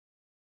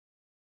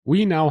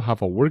We now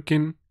have a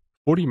working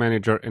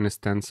FortiManager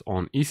instance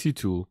on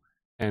EC2,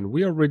 and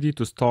we are ready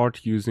to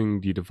start using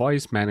the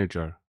device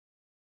manager.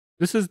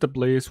 This is the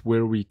place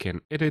where we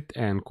can edit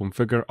and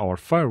configure our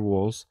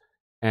firewalls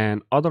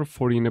and other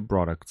Fortinet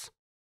products.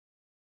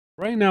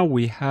 Right now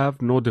we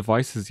have no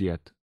devices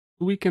yet,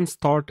 so we can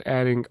start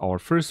adding our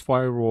first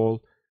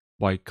firewall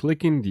by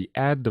clicking the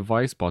Add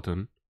Device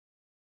button.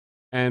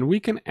 And we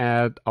can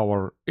add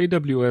our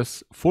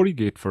AWS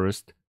Fortigate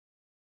first.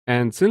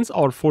 And since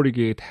our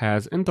Fortigate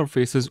has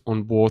interfaces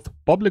on both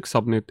public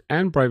subnet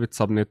and private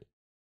subnet,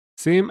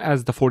 same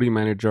as the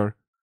FortiManager,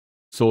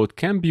 so it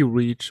can be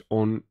reached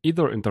on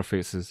either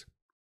interfaces.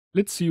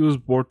 Let's use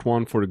port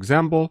 1 for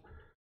example,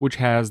 which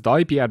has the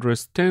IP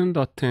address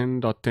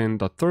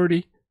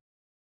 10.10.10.30,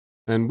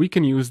 and we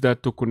can use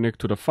that to connect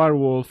to the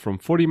firewall from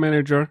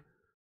FortiManager.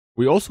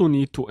 We also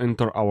need to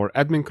enter our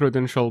admin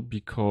credential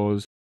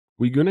because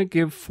we're gonna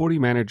give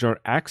FortiManager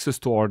access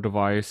to our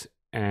device,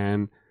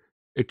 and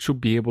it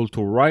should be able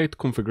to write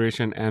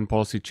configuration and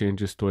policy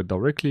changes to it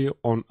directly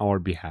on our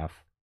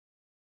behalf.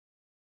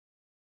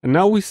 And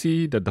now we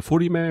see that the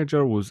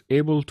FortiManager was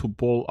able to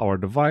pull our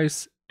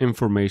device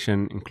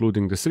information,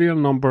 including the serial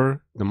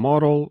number, the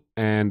model,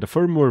 and the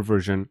firmware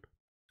version.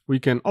 We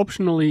can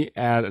optionally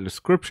add a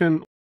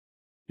description.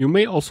 You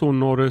may also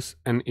notice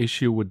an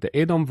issue with the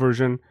ADOM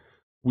version.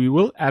 We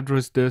will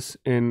address this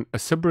in a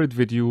separate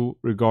video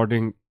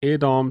regarding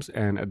ADOMs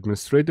and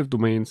administrative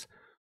domains,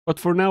 but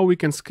for now we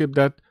can skip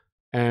that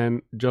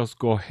and just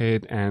go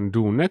ahead and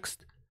do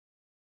next.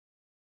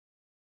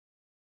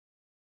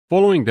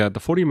 Following that,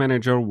 the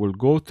FortiManager will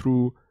go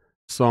through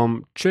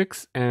some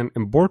checks and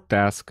import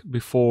tasks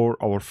before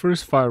our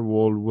first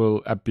firewall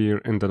will appear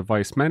in the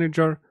device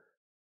manager.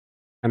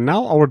 And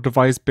now our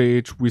device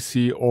page, we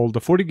see all the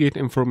FortiGate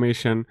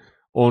information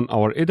on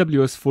our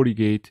AWS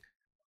FortiGate.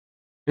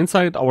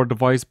 Inside our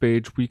device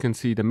page, we can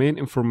see the main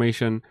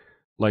information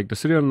like the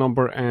serial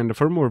number and the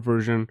firmware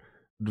version,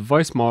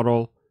 device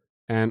model,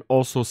 and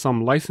also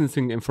some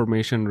licensing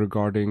information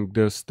regarding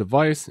this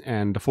device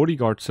and the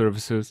FortiGuard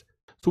services.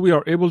 So we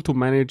are able to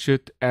manage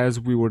it as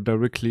we were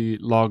directly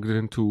logged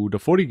into the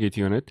FortiGate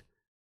unit.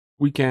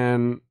 We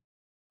can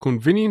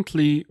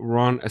conveniently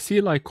run a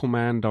CLI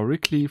command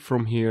directly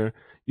from here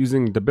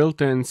using the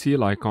built-in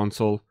CLI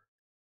console.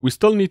 We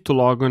still need to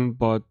log in,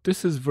 but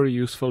this is very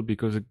useful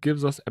because it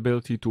gives us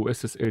ability to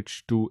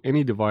SSH to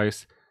any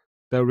device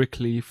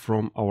directly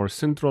from our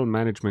central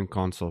management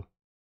console.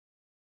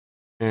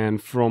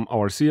 And from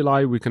our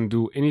CLI, we can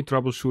do any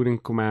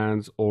troubleshooting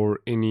commands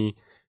or any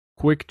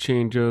quick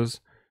changes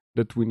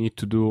that we need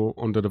to do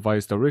on the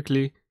device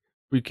directly.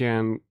 We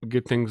can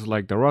get things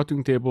like the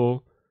routing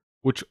table,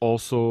 which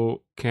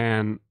also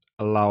can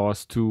allow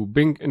us to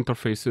ping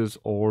interfaces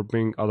or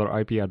ping other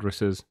IP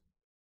addresses.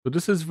 So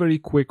this is a very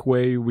quick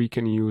way we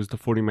can use the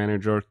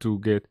FortiManager to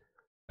get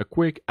a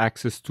quick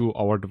access to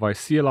our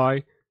device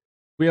CLI.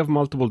 We have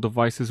multiple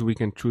devices we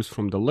can choose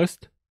from the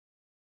list.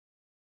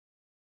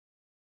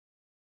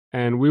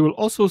 And we will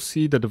also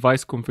see the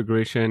device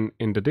configuration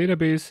in the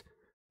database.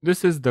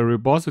 This is the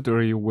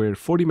repository where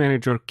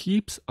FortiManager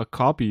keeps a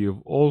copy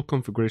of all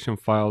configuration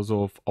files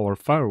of our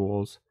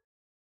firewalls.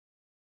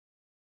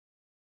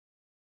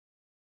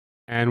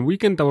 And we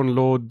can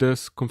download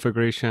this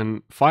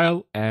configuration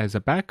file as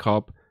a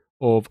backup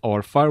of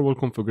our firewall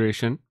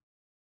configuration.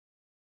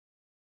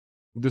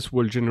 This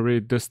will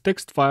generate this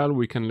text file.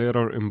 We can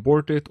later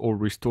import it or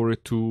restore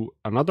it to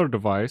another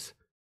device.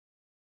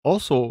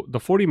 Also, the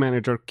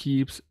FortiManager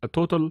keeps a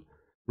total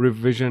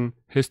revision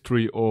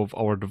history of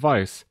our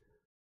device.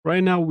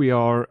 Right now we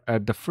are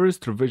at the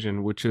first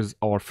revision, which is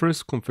our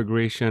first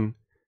configuration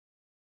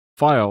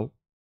file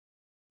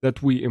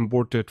that we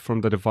imported from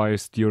the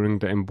device during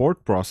the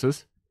import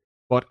process.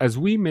 But as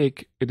we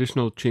make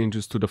additional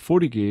changes to the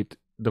FortiGate,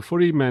 the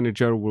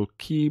FortiManager will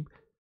keep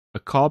a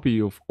copy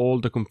of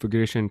all the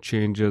configuration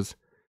changes,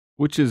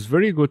 which is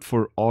very good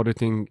for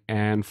auditing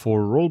and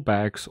for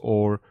rollbacks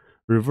or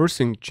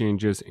reversing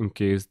changes in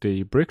case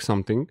they break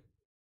something.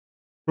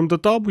 From the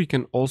top, we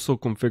can also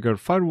configure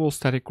firewall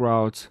static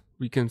routes.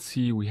 We can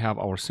see we have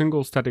our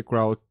single static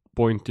route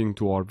pointing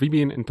to our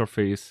VPN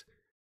interface,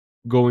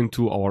 going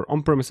to our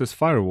on-premises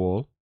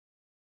firewall.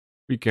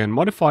 We can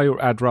modify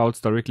or add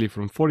routes directly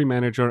from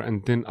FortiManager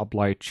and then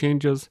apply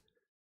changes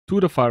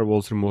to the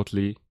firewalls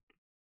remotely.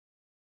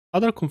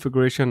 Other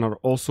configuration are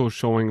also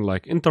showing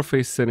like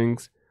interface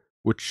settings,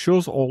 which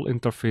shows all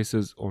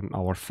interfaces on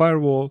our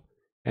firewall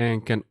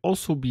and can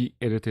also be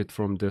edited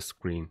from this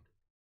screen.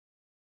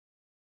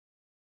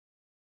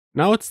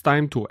 Now it's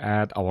time to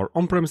add our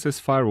on-premises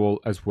firewall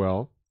as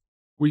well.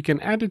 We can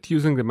add it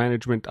using the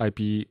management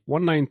IP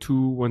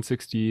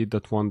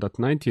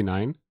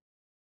 192.168.1.99.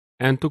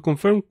 And to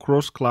confirm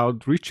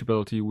cross-cloud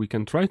reachability, we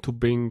can try to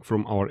ping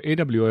from our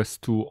AWS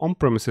to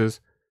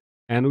on-premises,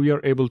 and we are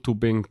able to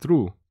ping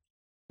through.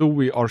 So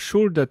we are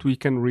sure that we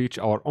can reach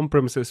our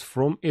on-premises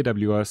from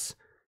AWS,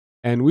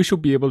 and we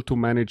should be able to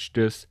manage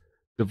this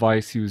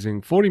device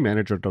using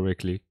FortiManager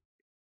directly.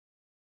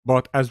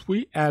 But as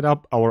we add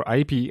up our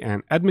IP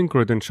and admin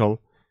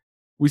credential,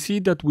 we see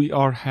that we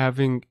are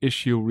having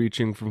issue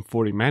reaching from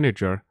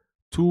FortiManager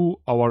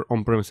to our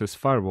on-premises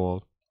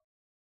firewall.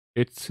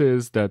 It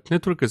says that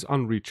network is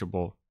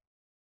unreachable.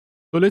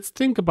 So let's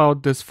think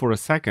about this for a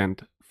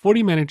second.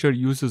 FortiManager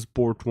uses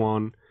port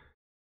 1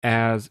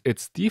 as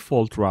its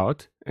default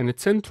route, and it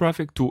sends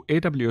traffic to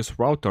AWS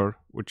router,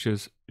 which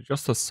is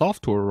just a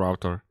software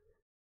router.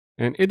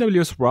 And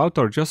AWS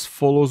router just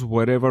follows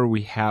whatever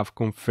we have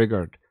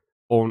configured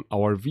on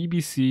our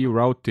VPC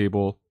route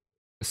table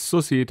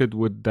associated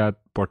with that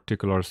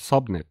particular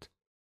subnet,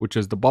 which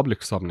is the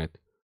public subnet.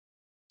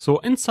 So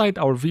inside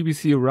our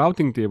VPC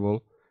routing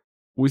table,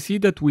 we see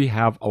that we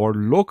have our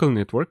local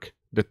network,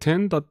 the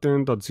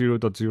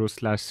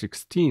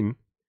 10.10.0.0/16.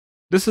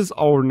 This is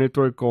our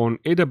network on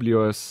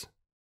AWS,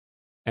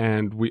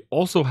 and we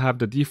also have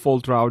the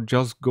default route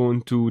just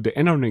going to the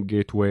internet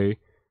gateway.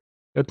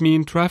 That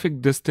means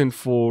traffic destined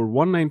for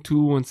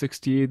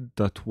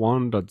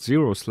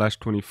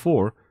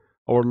 192.168.1.0/24,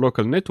 our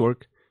local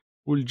network,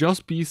 will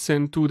just be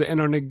sent to the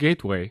internet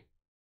gateway.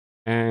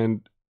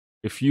 And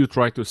if you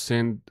try to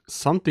send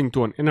something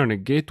to an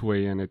internet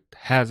gateway and it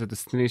has a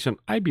destination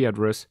IP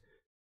address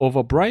of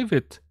a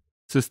private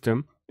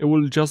system, it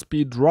will just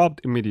be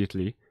dropped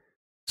immediately.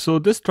 So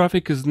this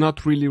traffic is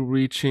not really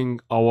reaching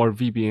our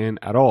VPN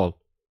at all.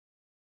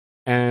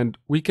 And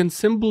we can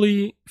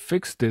simply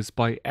fix this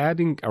by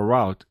adding a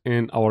route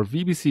in our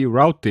VPC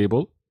route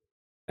table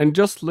and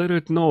just let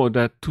it know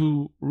that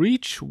to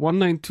reach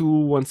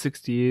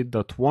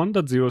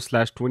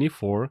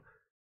 192.168.1.0/24,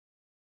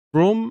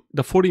 from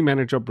the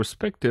FortiManager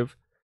perspective,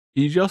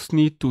 you just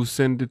need to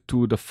send it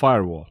to the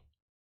firewall.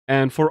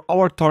 And for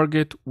our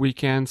target, we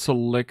can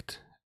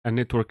select a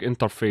network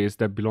interface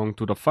that belongs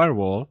to the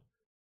firewall.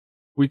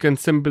 We can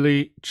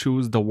simply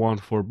choose the one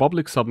for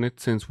public subnet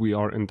since we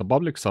are in the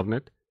public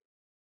subnet.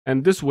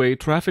 And this way,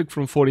 traffic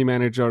from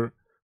FortiManager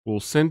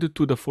will send it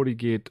to the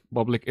Fortigate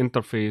public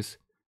interface,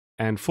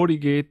 and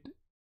Fortigate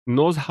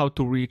knows how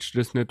to reach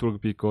this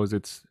network because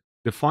it's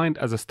defined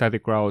as a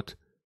static route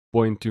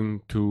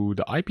pointing to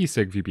the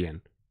IPsec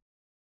VPN.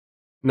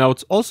 Now,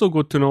 it's also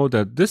good to know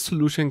that this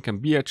solution can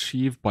be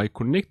achieved by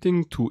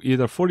connecting to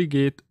either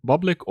Fortigate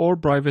public or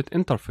private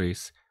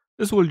interface.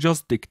 This will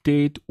just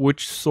dictate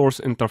which source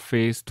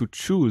interface to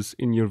choose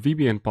in your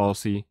VPN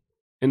policy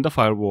in the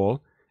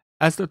firewall,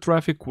 as the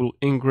traffic will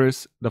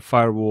ingress the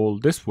firewall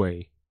this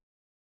way.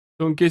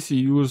 So in case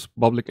you use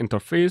public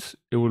interface,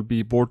 it will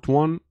be port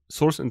 1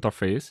 source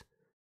interface.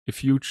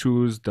 If you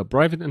choose the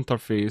private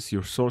interface,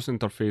 your source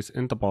interface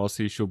in the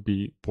policy should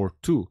be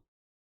port 2.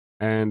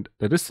 And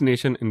the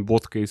destination in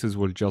both cases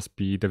will just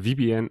be the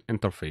VPN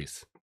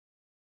interface.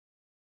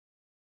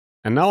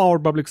 And now our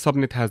public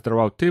subnet has the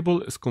route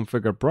table is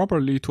configured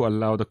properly to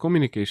allow the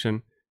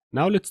communication.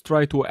 Now let's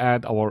try to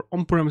add our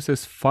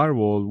on-premises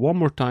firewall one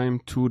more time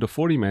to the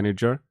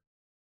FortiManager.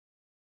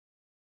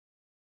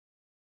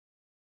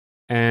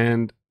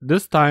 And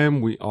this time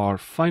we are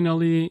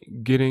finally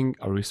getting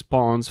a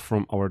response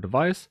from our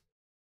device.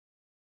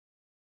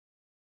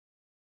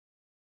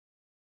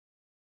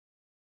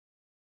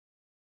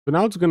 So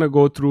now it's going to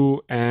go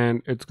through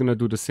and it's going to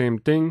do the same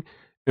thing.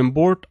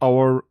 Import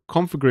our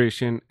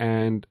configuration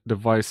and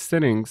device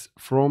settings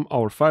from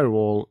our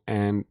firewall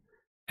and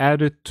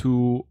add it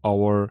to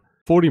our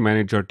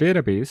FortiManager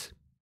database.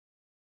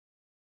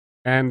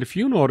 And if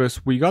you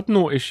notice, we got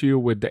no issue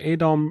with the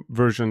ADOM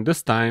version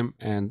this time,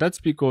 and that's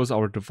because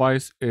our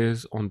device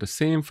is on the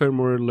same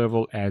firmware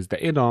level as the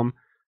ADOM.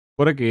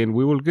 But again,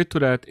 we will get to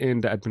that in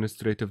the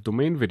administrative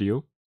domain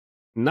video.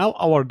 Now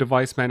our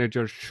device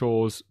manager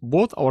shows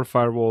both our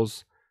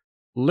firewalls,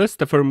 lists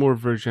the firmware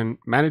version,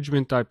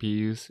 management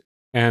IPs,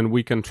 and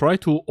we can try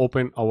to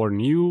open our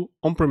new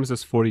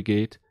on-premises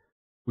Fortigate.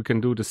 We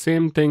can do the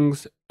same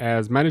things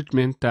as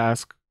management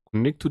task,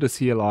 connect to the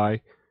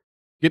CLI,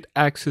 get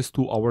access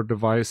to our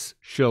device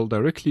shell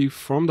directly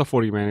from the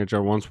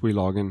FortiManager once we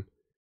log in.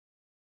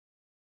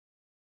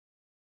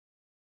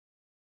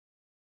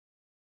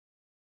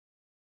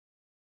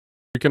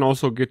 We can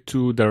also get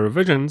to the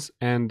revisions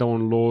and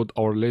download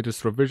our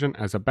latest revision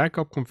as a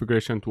backup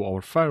configuration to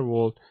our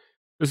firewall.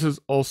 This is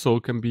also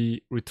can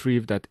be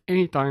retrieved at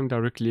any time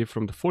directly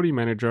from the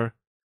FortiManager,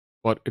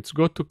 but it's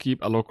good to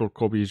keep a local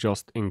copy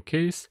just in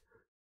case.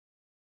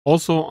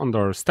 Also,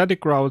 under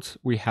static routes,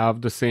 we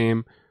have the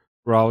same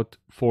route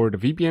for the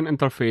VPN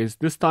interface,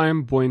 this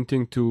time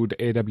pointing to the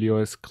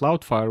AWS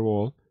Cloud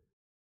Firewall.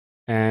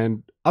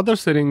 And other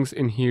settings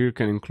in here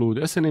can include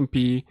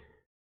SNMP.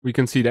 We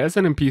can see the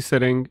SNMP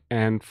setting,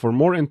 and for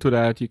more into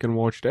that, you can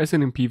watch the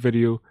SNMP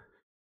video.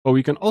 But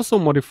we can also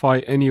modify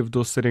any of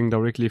those settings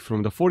directly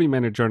from the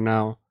FortiManager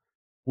now,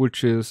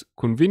 which is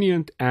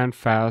convenient and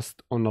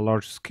fast on a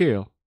large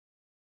scale.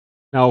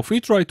 Now, if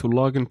we try to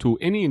log into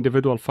any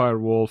individual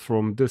firewall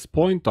from this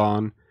point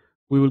on,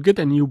 we will get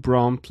a new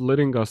prompt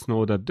letting us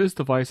know that this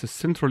device is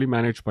centrally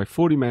managed by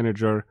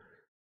FortiManager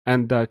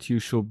and that you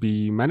should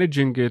be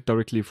managing it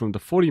directly from the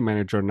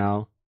FortiManager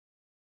now.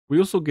 We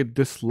also get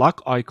this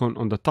lock icon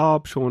on the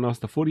top showing us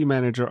the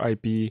FortiManager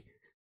IP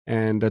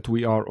and that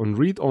we are on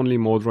read-only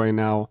mode right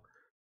now.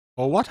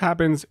 Or what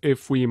happens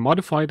if we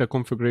modify the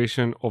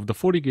configuration of the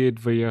FortiGate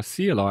via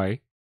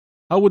CLI?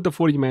 How would the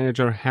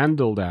FortiManager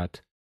handle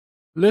that?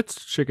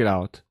 Let's check it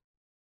out.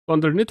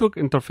 Under network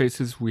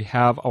interfaces, we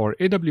have our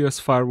AWS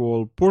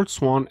Firewall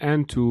ports 1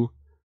 and 2.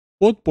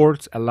 Both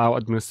ports allow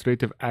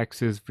administrative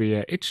access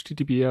via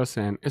HTTPS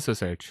and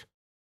SSH.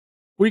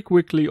 We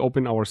quickly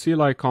open our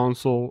CLI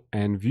console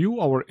and view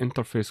our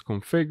interface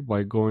config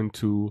by going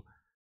to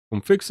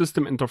Config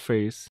System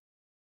Interface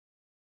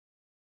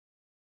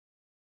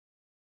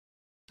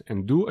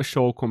and do a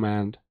show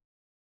command.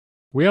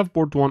 We have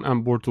port 1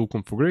 and port 2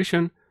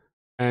 configuration,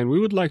 and we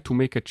would like to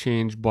make a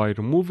change by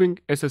removing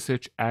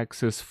SSH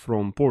access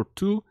from port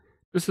 2.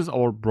 This is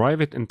our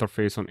private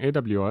interface on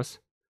AWS.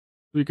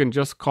 We can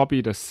just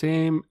copy the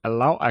same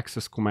allow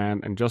access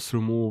command and just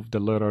remove the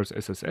letters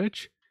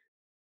SSH.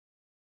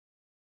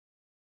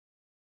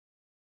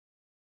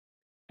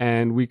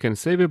 And we can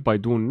save it by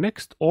doing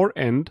next or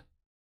end.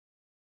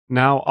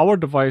 Now our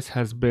device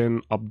has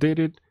been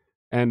updated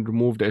and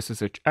removed the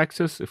SSH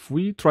access. If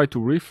we try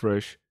to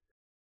refresh,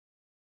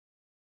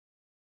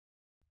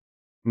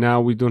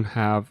 now we don't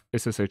have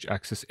SSH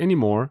access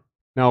anymore.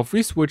 Now if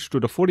we switch to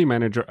the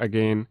FortiManager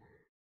again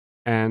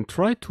and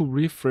try to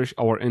refresh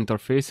our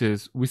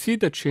interfaces, we see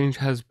the change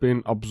has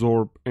been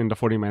absorbed in the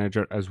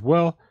FortiManager as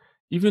well,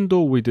 even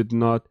though we did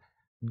not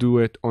do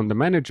it on the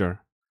manager.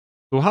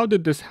 So how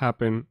did this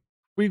happen?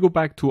 If we go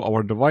back to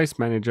our device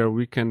manager,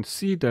 we can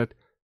see that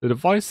the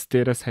device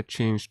status had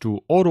changed to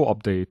auto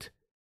update.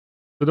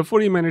 So the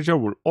FortiManager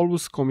will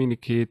always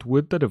communicate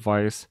with the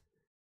device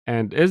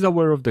and is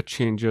aware of the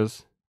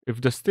changes.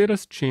 If the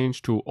status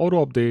changed to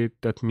auto update,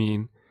 that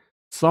means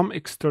some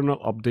external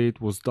update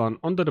was done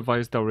on the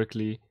device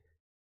directly,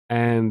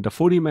 and the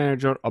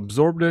FortiManager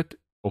absorbed it,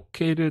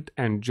 okayed it,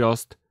 and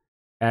just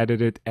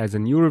added it as a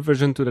new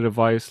revision to the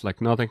device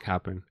like nothing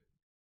happened.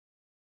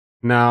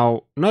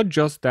 Now, not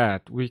just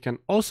that, we can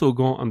also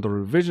go under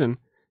revision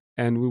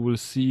and we will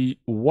see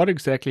what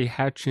exactly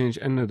had changed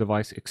in the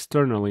device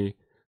externally.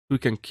 We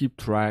can keep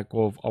track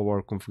of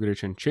our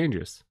configuration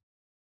changes.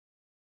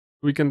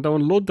 We can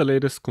download the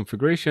latest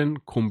configuration,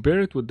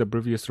 compare it with the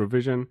previous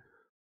revision,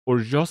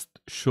 or just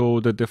show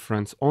the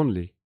difference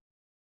only.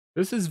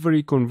 This is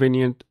very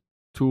convenient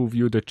to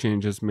view the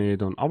changes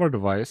made on our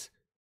device.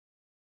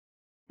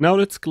 Now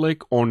let's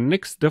click on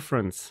Next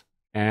Difference,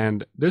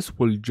 and this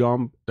will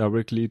jump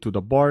directly to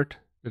the part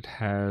that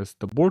has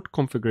the port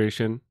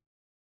configuration.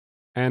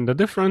 And the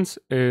difference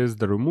is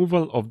the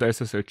removal of the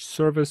SSH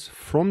service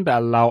from the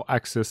allow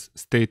access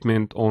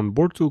statement on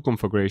port 2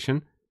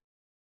 configuration.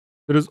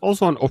 There is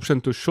also an option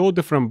to show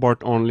different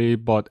port only,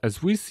 but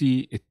as we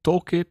see, it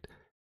took it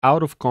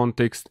out of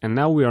context and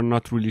now we are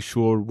not really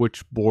sure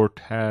which port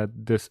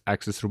had this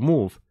access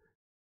removed.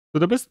 So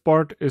the best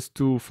part is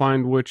to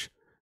find which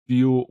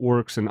view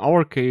works in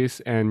our case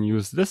and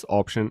use this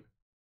option.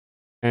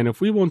 And if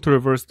we want to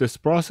reverse this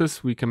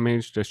process, we can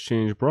manage this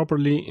change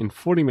properly in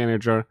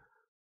FortiManager.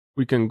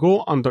 We can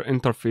go under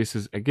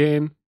interfaces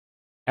again,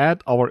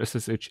 add our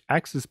SSH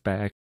access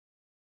back.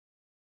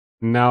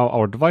 Now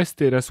our device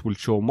status will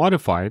show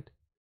modified.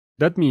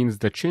 That means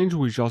the change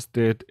we just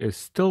did is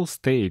still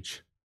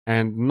staged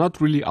and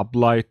not really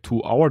applied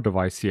to our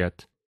device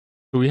yet.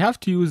 So we have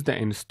to use the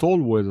install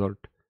wizard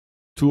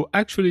to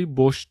actually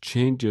push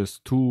changes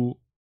to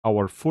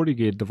our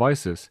Fortigate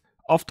devices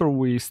after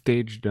we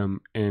stage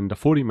them in the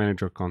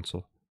FortiManager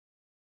console.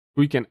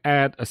 We can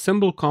add a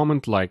simple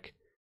comment like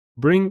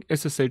bring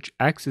SSH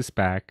access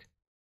back,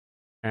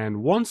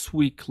 and once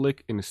we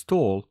click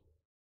install,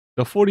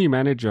 the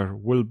FortiManager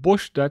will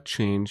push that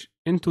change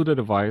into the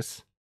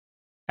device,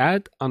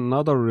 add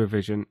another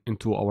revision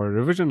into our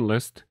revision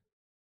list,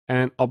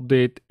 and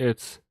update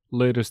its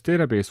latest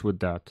database with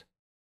that.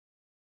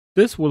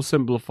 This will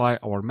simplify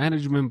our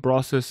management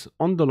process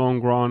on the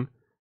long run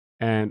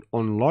and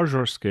on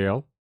larger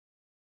scale.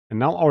 And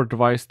now our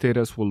device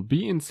status will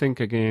be in sync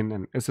again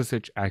and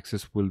SSH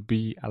access will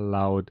be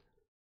allowed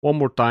one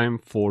more time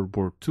for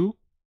port 2.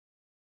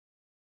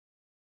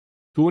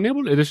 To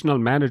enable additional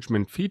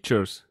management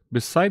features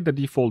beside the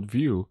default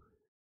view,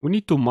 we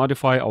need to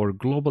modify our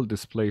global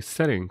display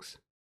settings,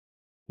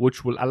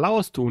 which will allow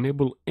us to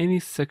enable any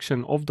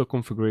section of the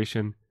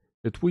configuration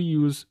that we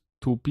use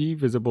to be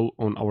visible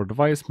on our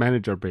device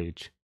manager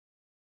page.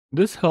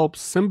 This helps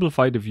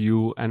simplify the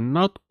view and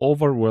not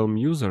overwhelm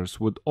users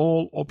with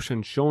all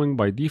options showing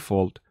by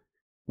default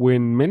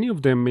when many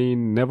of them may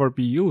never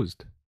be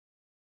used.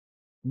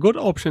 Good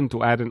options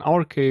to add in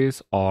our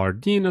case are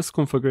DNS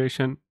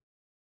configuration,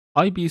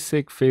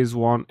 IPsec Phase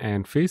 1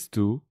 and Phase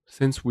 2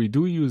 since we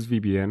do use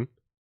VPN.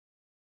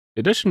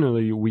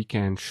 Additionally, we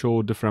can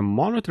show different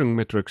monitoring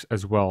metrics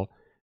as well,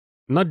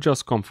 not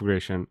just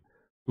configuration.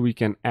 We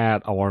can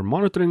add our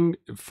monitoring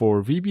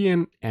for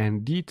VPN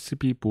and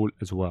DHCP pool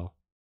as well.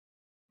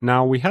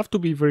 Now we have to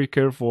be very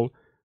careful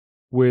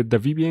with the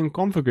VPN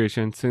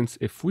configuration since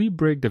if we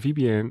break the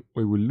VPN,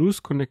 we will lose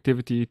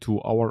connectivity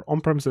to our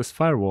on-premises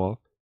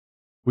firewall.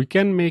 We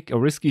can make a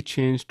risky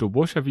change to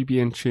push a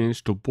VPN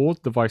change to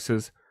both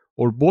devices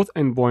or both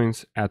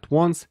endpoints at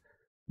once,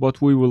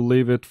 but we will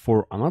leave it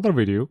for another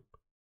video.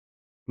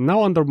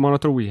 Now under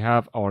monitor, we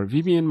have our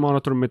VPN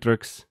monitor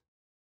metrics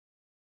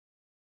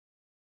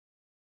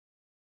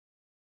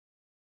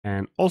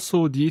and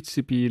also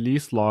DHCP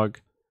lease log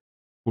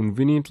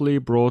conveniently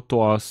brought to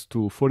us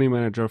to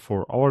FortiManager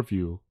for our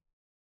view.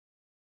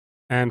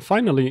 And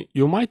finally,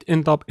 you might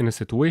end up in a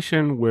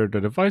situation where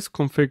the device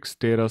config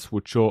status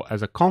would show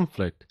as a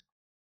conflict.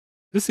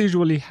 This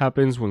usually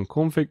happens when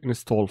config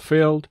install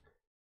failed,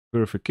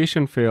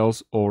 verification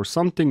fails, or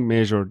something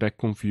major that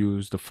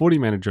confused the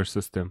FortiManager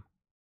system.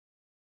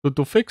 So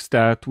to fix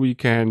that, we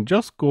can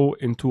just go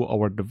into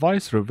our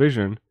device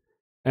revision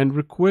and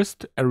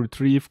request a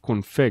retrieve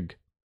config.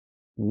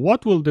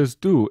 What will this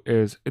do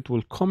is it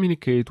will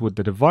communicate with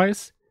the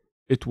device,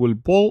 it will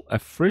pull a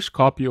fresh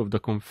copy of the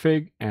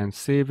config and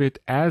save it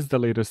as the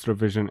latest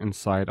revision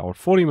inside our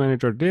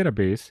FortiManager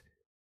database.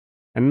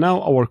 And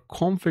now our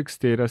config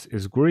status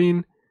is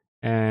green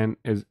and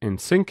is in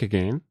sync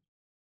again.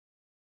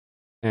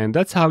 And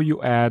that's how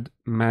you add,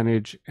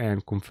 manage,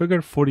 and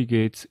configure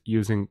FortiGates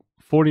using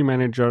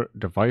FortiManager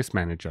Device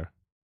Manager.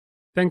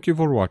 Thank you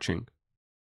for watching.